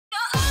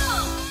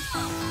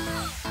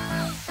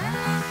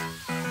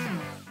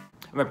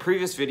In my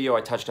previous video, I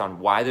touched on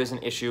why there's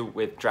an issue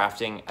with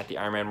drafting at the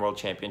Ironman World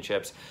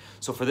Championships.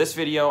 So for this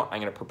video,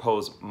 I'm going to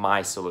propose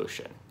my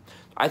solution.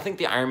 I think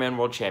the Ironman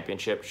World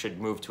Championship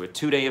should move to a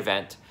 2-day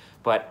event,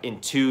 but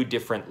in 2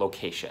 different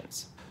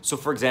locations. So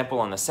for example,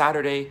 on the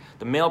Saturday,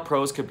 the male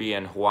pros could be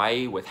in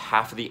Hawaii with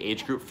half of the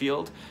age group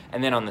field,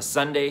 and then on the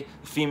Sunday,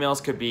 the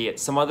females could be at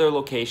some other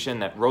location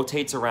that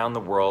rotates around the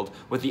world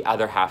with the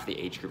other half of the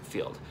age group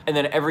field. And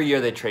then every year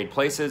they trade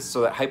places,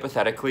 so that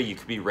hypothetically you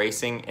could be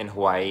racing in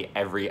Hawaii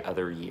every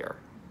other year.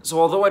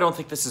 So although I don't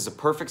think this is a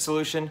perfect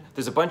solution,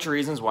 there's a bunch of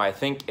reasons why I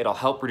think it'll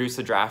help reduce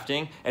the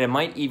drafting, and it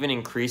might even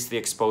increase the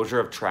exposure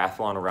of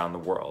triathlon around the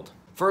world.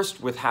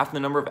 First, with half the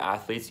number of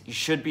athletes, you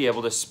should be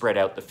able to spread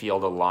out the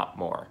field a lot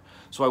more.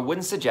 So I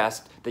wouldn't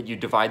suggest that you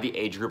divide the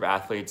age group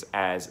athletes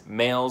as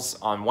males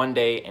on one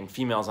day and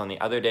females on the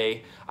other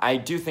day. I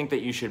do think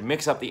that you should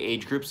mix up the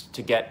age groups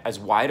to get as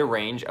wide a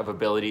range of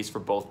abilities for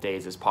both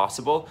days as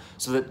possible,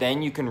 so that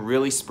then you can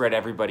really spread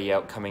everybody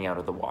out coming out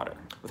of the water.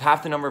 With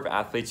half the number of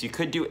athletes, you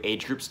could do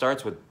age group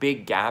starts with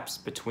big gaps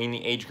between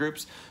the age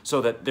groups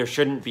so that there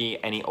shouldn't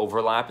be any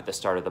overlap at the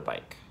start of the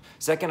bike.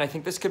 Second, I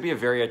think this could be a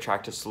very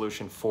attractive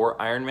solution for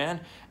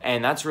Ironman,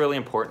 and that's really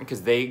important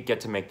because they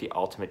get to make the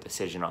ultimate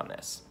decision on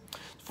this.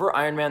 For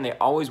Ironman, they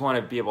always want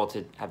to be able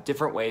to have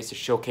different ways to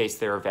showcase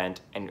their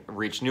event and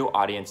reach new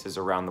audiences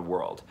around the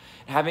world.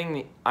 Having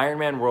the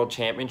Ironman World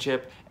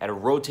Championship at a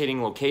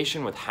rotating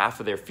location with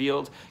half of their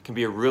field can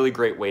be a really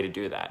great way to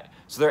do that.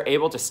 So they're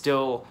able to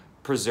still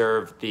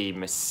preserve the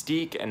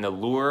mystique and the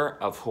lure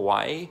of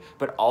Hawaii,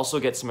 but also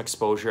get some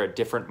exposure at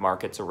different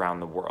markets around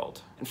the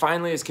world. And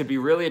finally, this could be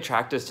really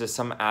attractive to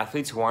some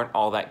athletes who aren't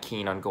all that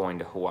keen on going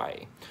to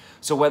Hawaii.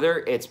 So whether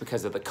it's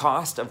because of the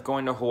cost of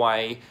going to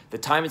Hawaii, the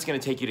time it's going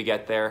to take you to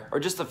get there, or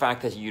just the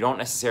fact that you don't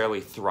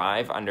necessarily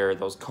thrive under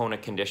those Kona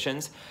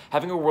conditions,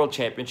 having a world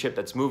championship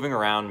that's moving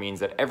around means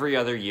that every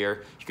other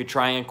year you could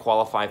try and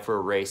qualify for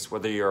a race,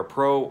 whether you're a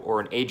pro or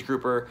an age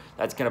grouper,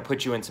 that's going to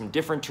put you in some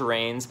different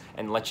terrains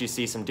and let you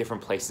see some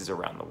different places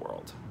around the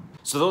world.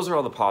 So those are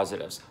all the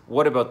positives.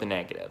 What about the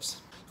negatives?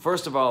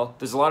 First of all,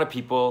 there's a lot of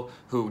people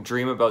who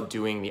dream about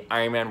doing the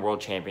Ironman World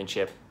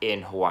Championship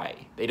in Hawaii.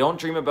 They don't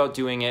dream about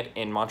doing it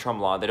in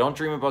Mont-Tremblant. They don't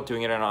dream about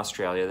doing it in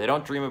Australia. They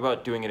don't dream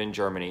about doing it in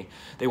Germany.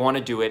 They want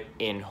to do it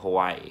in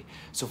Hawaii.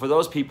 So for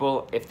those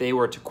people, if they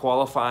were to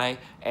qualify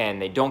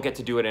and they don't get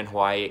to do it in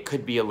Hawaii, it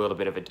could be a little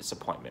bit of a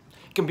disappointment.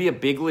 It can be a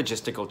big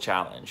logistical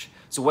challenge.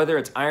 So whether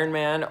it's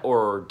Ironman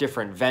or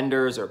different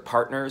vendors or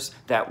partners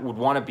that would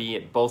want to be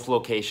at both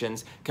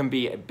locations can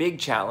be a big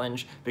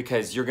challenge,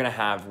 because you're going to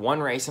have one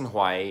race in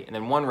Hawaii and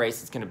then one race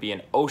that's going to be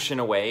an ocean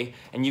away,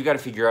 and you got to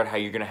figure out how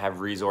you're going to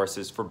have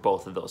resources for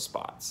both of those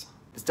spots.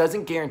 This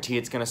doesn't guarantee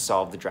it's going to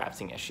solve the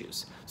drafting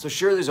issues. So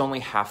sure, there's only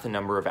half the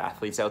number of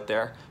athletes out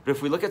there, but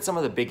if we look at some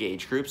of the big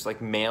age groups,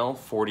 like male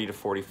 40 to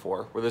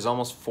 44, where there's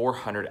almost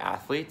 400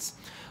 athletes,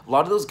 a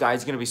lot of those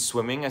guys are going to be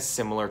swimming a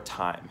similar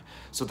time.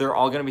 So they're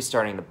all going to be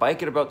starting the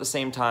bike at about the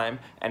same time,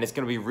 and it's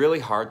going to be really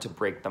hard to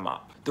break them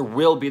up. There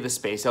will be the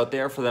space out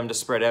there for them to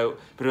spread out,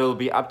 but it'll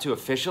be up to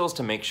officials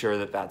to make sure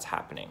that that's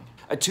happening.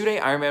 A 2-day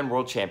Ironman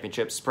World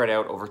Championship spread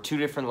out over 2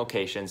 different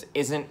locations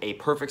isn't a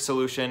perfect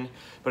solution,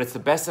 but it's the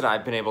best that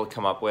I've been able to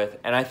come up with,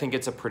 and I think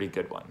it's a pretty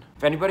good one.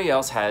 If anybody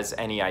else has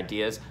any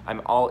ideas,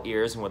 I'm all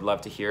ears and would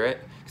love to hear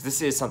it, because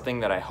this is something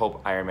that I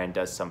hope Ironman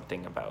does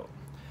something about.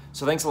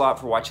 So thanks a lot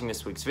for watching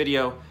this week's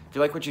video. If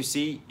you like what you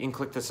see, you can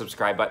click the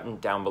subscribe button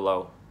down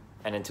below.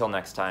 And until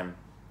next time,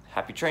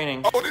 happy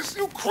training. Oh, this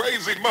you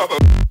crazy mother.